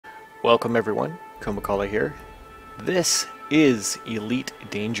Welcome everyone, Komakala here. This is Elite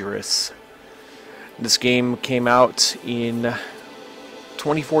Dangerous. This game came out in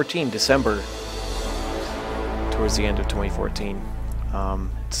 2014, December, towards the end of 2014.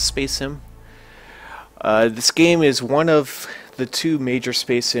 It's a space sim. This game is one of the two major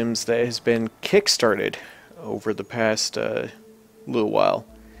space sims that has been kickstarted over the past little while.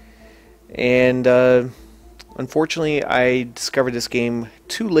 And unfortunately, I discovered this game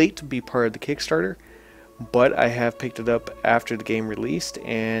too late to be part of the Kickstarter, but I have picked it up after the game released,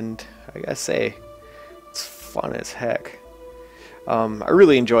 and I gotta say, it's fun as heck. I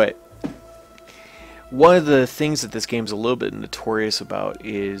really enjoy it. One of the things that this game's a little bit notorious about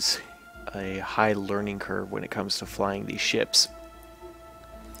is a high learning curve when it comes to flying these ships.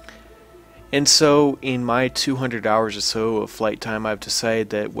 And so, in my 200 hours or so of flight time, I've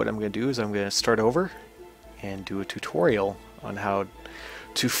decided that what I'm going to do is I'm going to start over and do a tutorial on how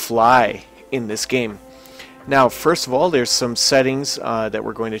to fly in this game. Now, first of all, there's some settings that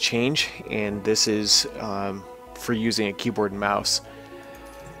we're going to change, and this is for using a keyboard and mouse.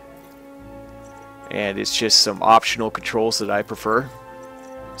 And it's just some optional controls that I prefer.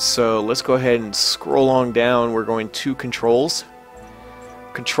 So let's go ahead and scroll on down. We're going to controls.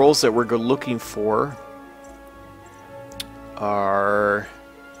 Controls that we're looking for are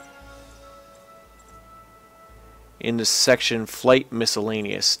in the section Flight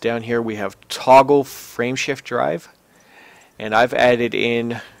Miscellaneous. Down here we have toggle frameshift drive, and I've added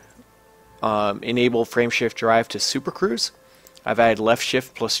in enable frameshift drive to Super Cruise. I've added left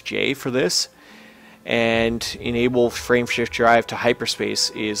shift plus J for this, and enable frameshift drive to hyperspace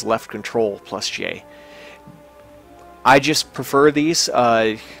is left control plus J. I just prefer these.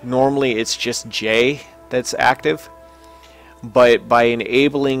 Normally it's just J that's active, but by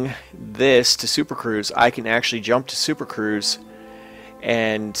enabling this to Super Cruise, I can actually jump to Super Cruise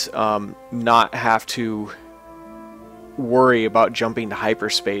and not have to worry about jumping to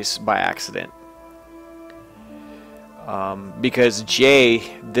hyperspace by accident. Because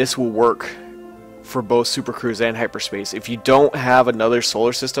J, this will work for both Super Cruise and hyperspace. If you don't have another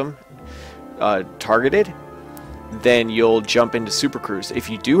solar system targeted, then you'll jump into Super Cruise. If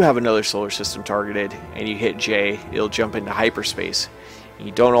you do have another solar system targeted and you hit J, it'll jump into hyperspace.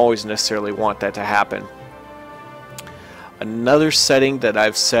 You don't always necessarily want that to happen. Another setting that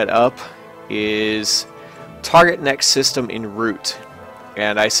I've set up is target next system en route,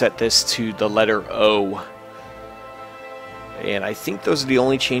 and I set this to the letter O. And I think those are the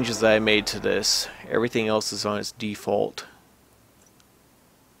only changes that I made to this. Everything else is on its default.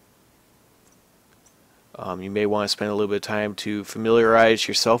 You may want to spend a little bit of time to familiarize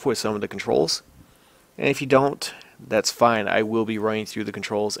yourself with some of the controls. And if you don't, that's fine. I will be running through the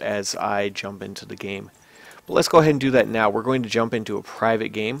controls as I jump into the game. But let's go ahead and do that now. We're going to jump into a private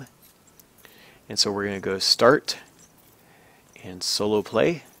game. And so we're going to go Start and Solo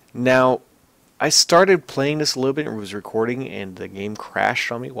Play. Now, I started playing this a little bit and was recording, and the game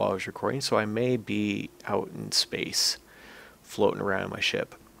crashed on me while I was recording, so I may be out in space floating around in my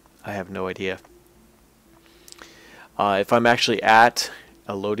ship. I have no idea. If I'm actually at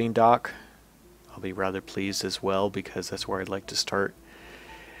a loading dock, I'll be rather pleased as well, because that's where I'd like to start.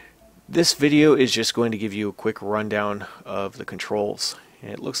 This video is just going to give you a quick rundown of the controls,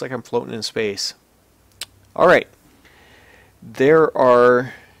 and it looks like I'm floating in space. Alright, there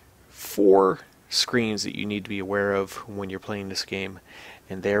are 4 screens that you need to be aware of when you're playing this game,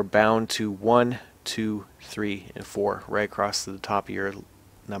 and they're bound to 1, 2, 3, and 4 right across to the top of your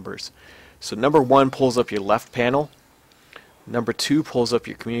numbers. So number 1 pulls up your left panel, number 2 pulls up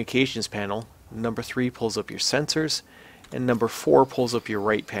your communications panel, number 3 pulls up your sensors, and number 4 pulls up your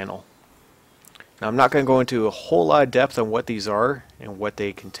right panel. Now, I'm not going to go into a whole lot of depth on what these are and what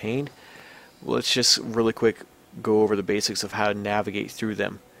they contain. Let's just really quick go over the basics of how to navigate through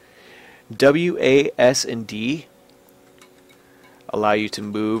them. W, A, S, and D allow you to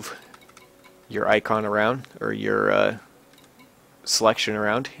move your icon around, or your selection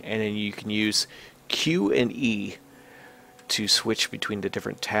around, and then you can use Q and E to switch between the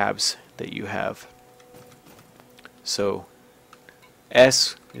different tabs that you have. So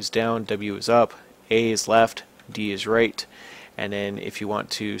S is down, W is up, A is left, D is right, and then if you want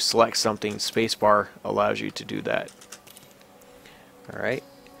to select something, spacebar allows you to do that. Alright,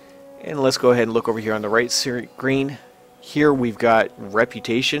 and let's go ahead and look over here on the right screen. Here we've got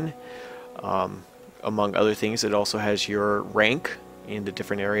reputation. Among other things, it also has your rank in the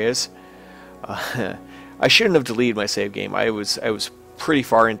different areas. I shouldn't have deleted my save game. I was pretty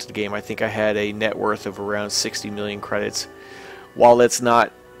far into the game. I think I had a net worth of around 60 million credits. While it's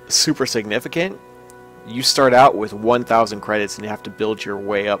not super significant, you start out with 1,000 credits and you have to build your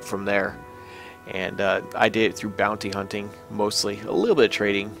way up from there. And I did it through bounty hunting mostly, a little bit of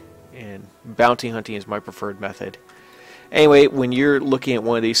trading, and bounty hunting is my preferred method. Anyway, when you're looking at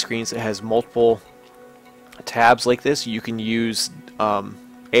one of these screens that has multiple tabs like this, you can use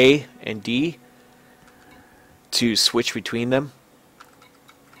A and D to switch between them,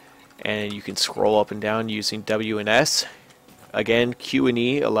 and you can scroll up and down using W and S. Again, Q and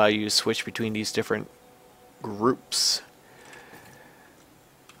E allow you to switch between these different groups.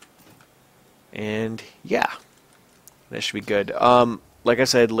 And yeah, that should be good. Like I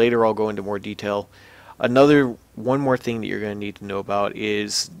said, later I'll go into more detail. One more thing that you're going to need to know about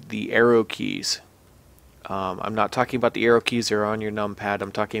is the arrow keys. I'm not talking about the arrow keys that are on your numpad.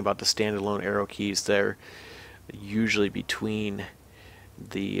 I'm talking about the standalone arrow keys. They're usually between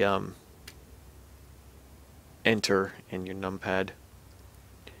the enter and your numpad.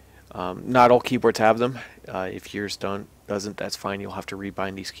 Not all keyboards have them. If yours doesn't, that's fine. You'll have to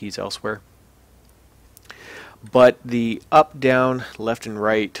rebind these keys elsewhere. But the up, down, left, and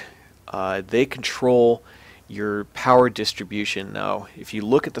right, they control your power distribution. Now, if you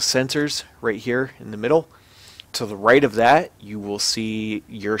look at the sensors right here in the middle, to the right of that, you will see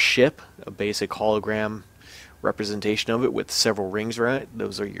your ship, a basic hologram representation of it with several rings around it.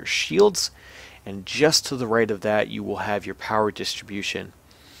 Those are your shields. And just to the right of that, you will have your power distribution.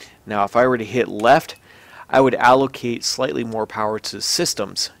 Now, if I were to hit left, I would allocate slightly more power to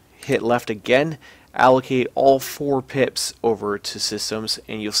systems. Hit left again, allocate all 4 pips over to systems,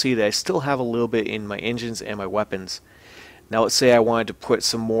 and you'll see that I still have a little bit in my engines and my weapons. Now let's say I wanted to put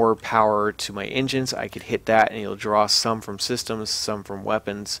some more power to my engines. I could hit that and it'll draw some from systems, some from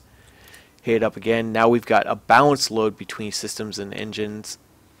weapons. Hit it up again. Now we've got a balanced load between systems and engines,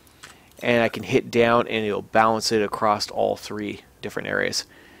 and I can hit down and it'll balance it across all 3 different areas.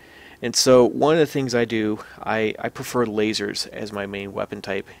 And so one of the things I do, I prefer lasers as my main weapon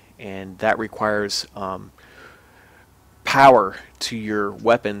type, and that requires power to your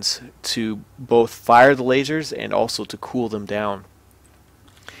weapons to both fire the lasers and also to cool them down.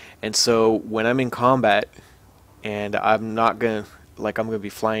 And so when I'm in combat and I'm going to be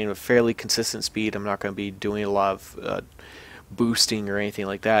flying at a fairly consistent speed, I'm not going to be doing a lot of boosting or anything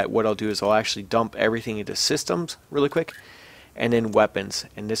like that. What I'll do is I'll actually dump everything into systems really quick, and then weapons.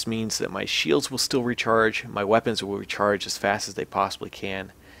 And this means that my shields will still recharge, my weapons will recharge as fast as they possibly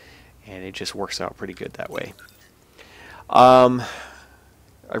can, and it just works out pretty good that way.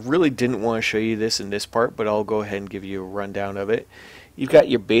 I really didn't want to show you this in this part, but I'll go ahead and give you a rundown of it. You've got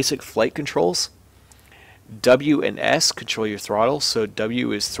your basic flight controls. W and S control your throttle. So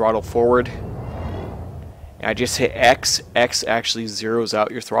W is throttle forward. And I just hit X. X actually zeroes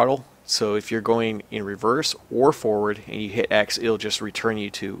out your throttle. So if you're going in reverse or forward and you hit X, it'll just return you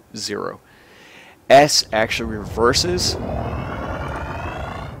to 0. S actually reverses.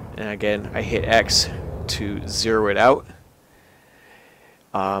 And again, I hit X to zero it out.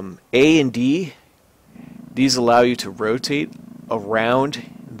 A and D, these allow you to rotate around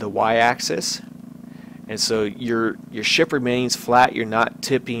the y-axis, and so your ship remains flat. You're not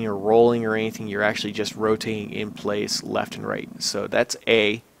tipping or rolling or anything. You're actually just rotating in place left and right. So that's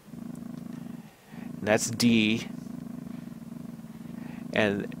A, and that's D,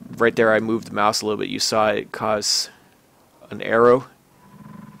 and right there I moved the mouse a little bit. You saw it cause an arrow,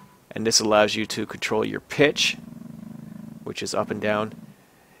 and this allows you to control your pitch, which is up and down,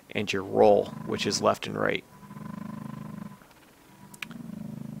 and your roll, which is left and right.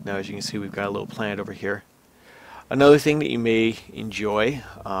 Now, as you can see, we've got a little planet over here. Another thing that you may enjoy,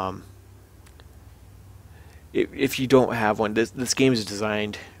 if you don't have one, this game is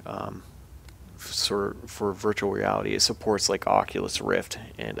designed for virtual reality. It supports like Oculus Rift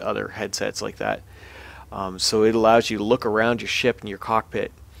and other headsets like that. So it allows you to look around your ship and your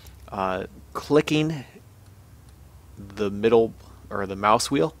cockpit. Clicking the middle or the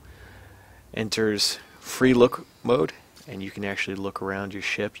mouse wheel enters free look mode, and you can actually look around your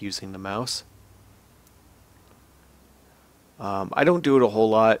ship using the mouse. I don't do it a whole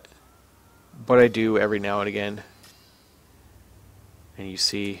lot, but I do every now and again. And you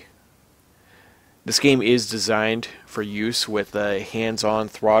see, this game is designed for use with a hands-on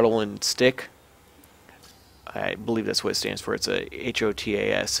throttle and stick. I believe that's what it stands for. It's a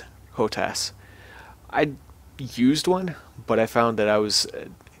HOTAS, HOTAS. I used one, but I found that I was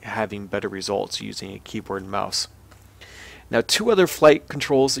having better results using a keyboard and mouse. Now, 2 other flight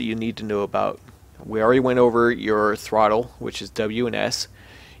controls that you need to know about. We already went over your throttle, which is W and S.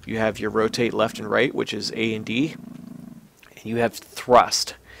 You have your rotate left and right, which is A and D. And you have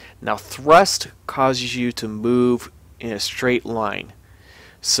thrust. Now, thrust causes you to move in a straight line.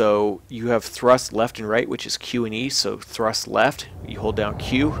 So you have thrust left and right, which is Q and E. So thrust left, you hold down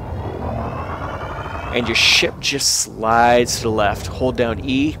Q, and your ship just slides to the left. Hold down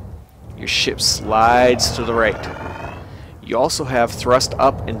E, your ship slides to the right. You also have thrust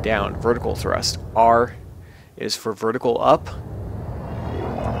up and down, vertical thrust. R is for vertical up,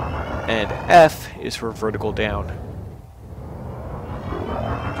 and F is for vertical down.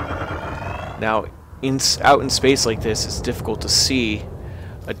 Now, out in space like this, it's difficult to see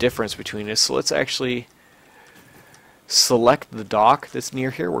a difference between this. So let's actually select the dock that's near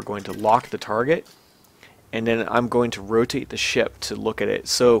here. We're going to lock the target, and then I'm going to rotate the ship to look at it.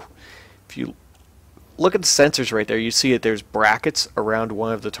 So if you look at the sensors right there, you see that there's brackets around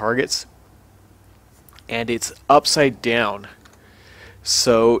one of the targets, and it's upside down.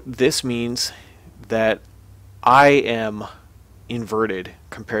 So this means that I am inverted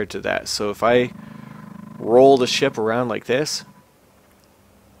compared to that. So if I roll the ship around like this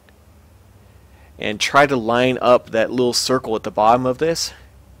and try to line up that little circle at the bottom of this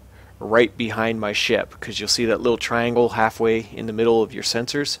right behind my ship, because you'll see that little triangle halfway in the middle of your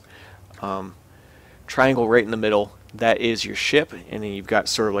sensors. Triangle right in the middle, that is your ship, and then you've got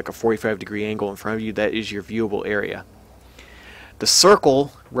sort of like a 45-degree angle in front of you. That is your viewable area. The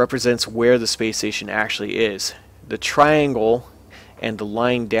circle represents where the space station actually is. The triangle and the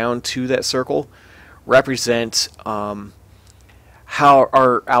line down to that circle represent how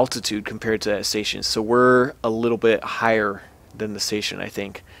our altitude compared to that station. So we're a little bit higher than the station, I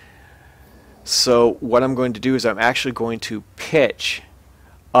think. So what I'm going to do is I'm actually going to pitch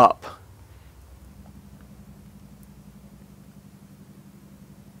up.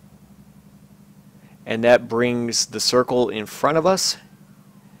 And that brings the circle in front of us.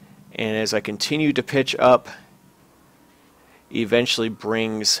 And as I continue to pitch up, eventually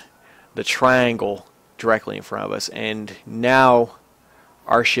brings the triangle directly in front of us. And now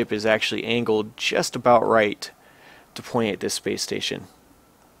our ship is actually angled just about right to point at this space station.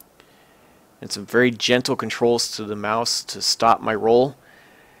 And some very gentle controls to the mouse to stop my roll.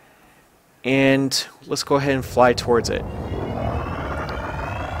 And let's go ahead and fly towards it.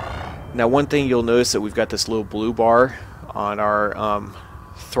 Now, one thing you'll notice that we've got this little blue bar on our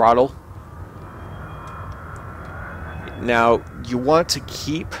throttle. Now, you want to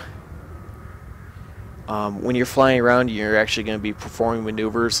keep, when you're flying around, you're actually going to be performing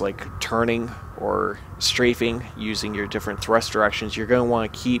maneuvers like turning or strafing using your different thrust directions. You're going to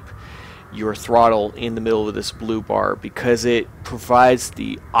want to keep your throttle in the middle of this blue bar because it provides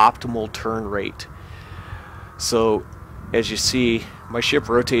the optimal turn rate. So, as you see, my ship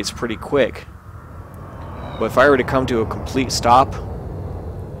rotates pretty quick. But if I were to come to a complete stop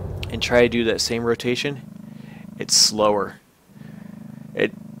and try to do that same rotation, it's slower.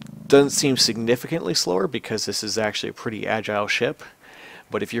 It doesn't seem significantly slower because this is actually a pretty agile ship.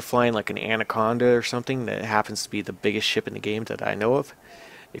 But if you're flying like an Anaconda or something that happens to be the biggest ship in the game that I know of,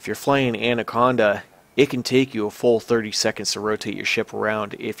 if you're flying an Anaconda, it can take you a full 30 seconds to rotate your ship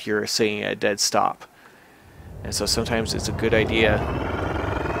around if you're sitting at a dead stop. And so sometimes it's a good idea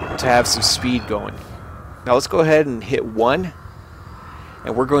to have some speed going. Now let's go ahead and hit 1,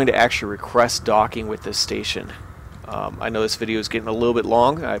 and we're going to actually request docking with this station. I know this video is getting a little bit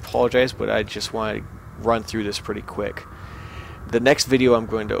long, I apologize, but I just want to run through this pretty quick. The next video I'm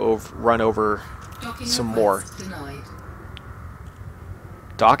going to run over some more. Denied.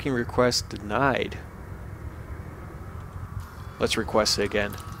 Docking request denied. Let's request it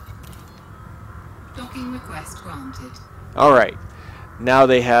again. Docking request granted. Alright, now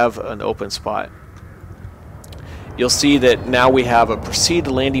they have an open spot. You'll see that now we have a proceed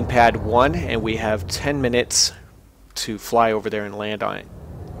to landing pad 1, and we have 10 minutes to fly over there and land on it.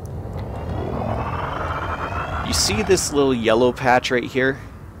 You see this little yellow patch right here?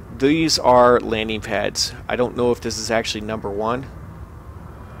 These are landing pads. I don't know if this is actually number 1.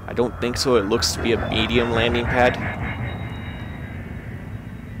 I don't think so. It looks to be a medium landing pad.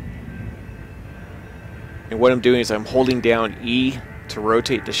 And what I'm doing is I'm holding down E to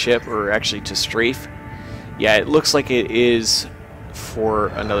rotate the ship, or actually to strafe. Yeah, it looks like it is for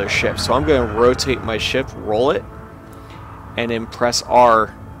another ship. So I'm going to rotate my ship, roll it, and then press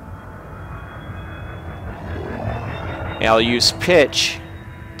R. And I'll use pitch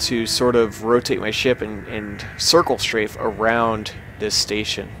to sort of rotate my ship and circle strafe around this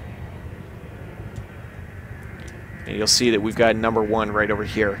station. And you'll see that we've got number 1 right over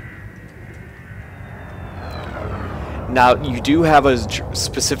here. Now, you do have a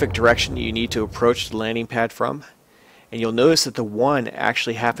specific direction you need to approach the landing pad from, and you'll notice that the 1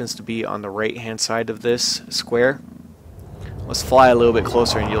 actually happens to be on the right hand side of this square. Let's fly a little bit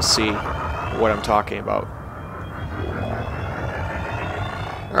closer and you'll see what I'm talking about.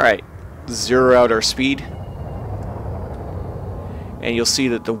 Alright, zero out our speed. And you'll see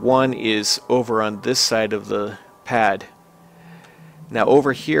that the one is over on this side of the pad. Now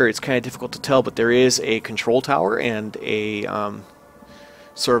over here it's kind of difficult to tell, but there is a control tower and a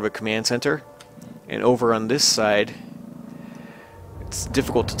sort of a command center. And over on this side it's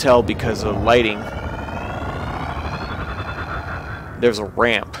difficult to tell because of lighting. There's a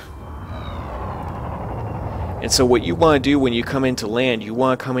ramp. And so what you want to do when you come into land, you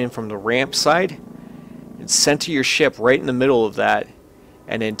want to come in from the ramp side and center your ship right in the middle of that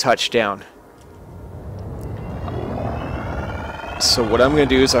and then touch down. So what I'm going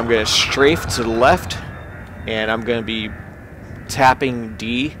to do is I'm going to strafe to the left and I'm going to be tapping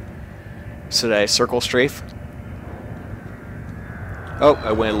D so that I circle strafe. Oh,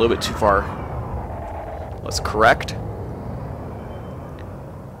 I went a little bit too far. Let's correct.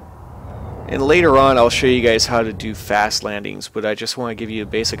 And later on I'll show you guys how to do fast landings, but I just want to give you a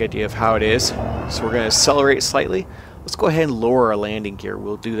basic idea of how it is. So we're going to accelerate slightly. Let's go ahead and lower our landing gear.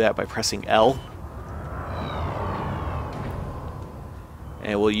 We'll do that by pressing L.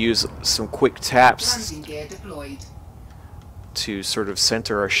 And we'll use some quick taps to sort of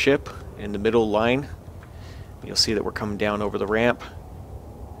center our ship in the middle line. You'll see that we're coming down over the ramp.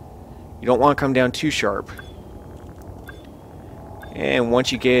 You don't want to come down too sharp. And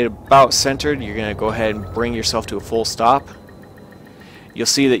once you get it about centered, you're going to go ahead and bring yourself to a full stop. You'll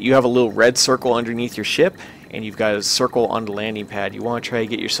see that you have a little red circle underneath your ship, and you've got a circle on the landing pad. You want to try to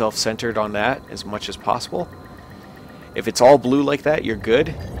get yourself centered on that as much as possible. If it's all blue like that, you're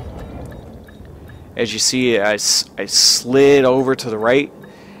good. As you see, I slid over to the right,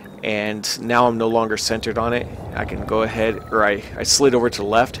 and now I'm no longer centered on it. I can go ahead, or I slid over to the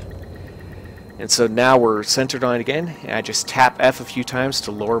left. And so now we're centered on it again, and I just tap F a few times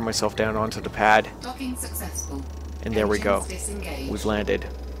to lower myself down onto the pad. Docking successful. And there we go. We've landed.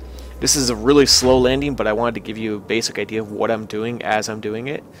 This is a really slow landing, but I wanted to give you a basic idea of what I'm doing as I'm doing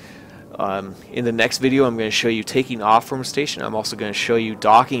it. In the next video, I'm going to show you taking off from a station. I'm also going to show you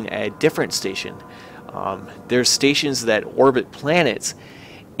docking at a different station. There's stations that orbit planets,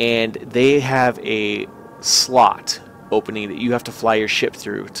 and they have a slot opening that you have to fly your ship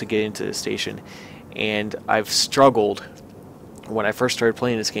through to get into the station. And I've struggled when I first started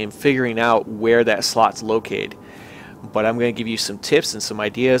playing this game figuring out where that slot's located. But I'm going to give you some tips and some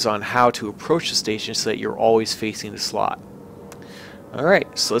ideas on how to approach the station so that you're always facing the slot.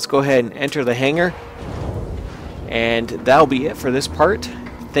 Alright, so let's go ahead and enter the hangar. And that'll be it for this part.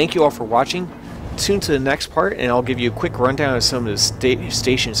 Thank you all for watching. Tune to the next part and I'll give you a quick rundown of some of the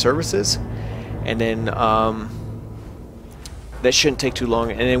station services. And then that shouldn't take too long,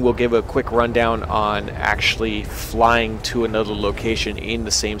 and then we'll give a quick rundown on actually flying to another location in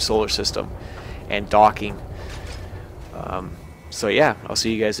the same solar system and docking. So yeah, I'll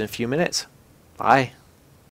see you guys in a few minutes. Bye.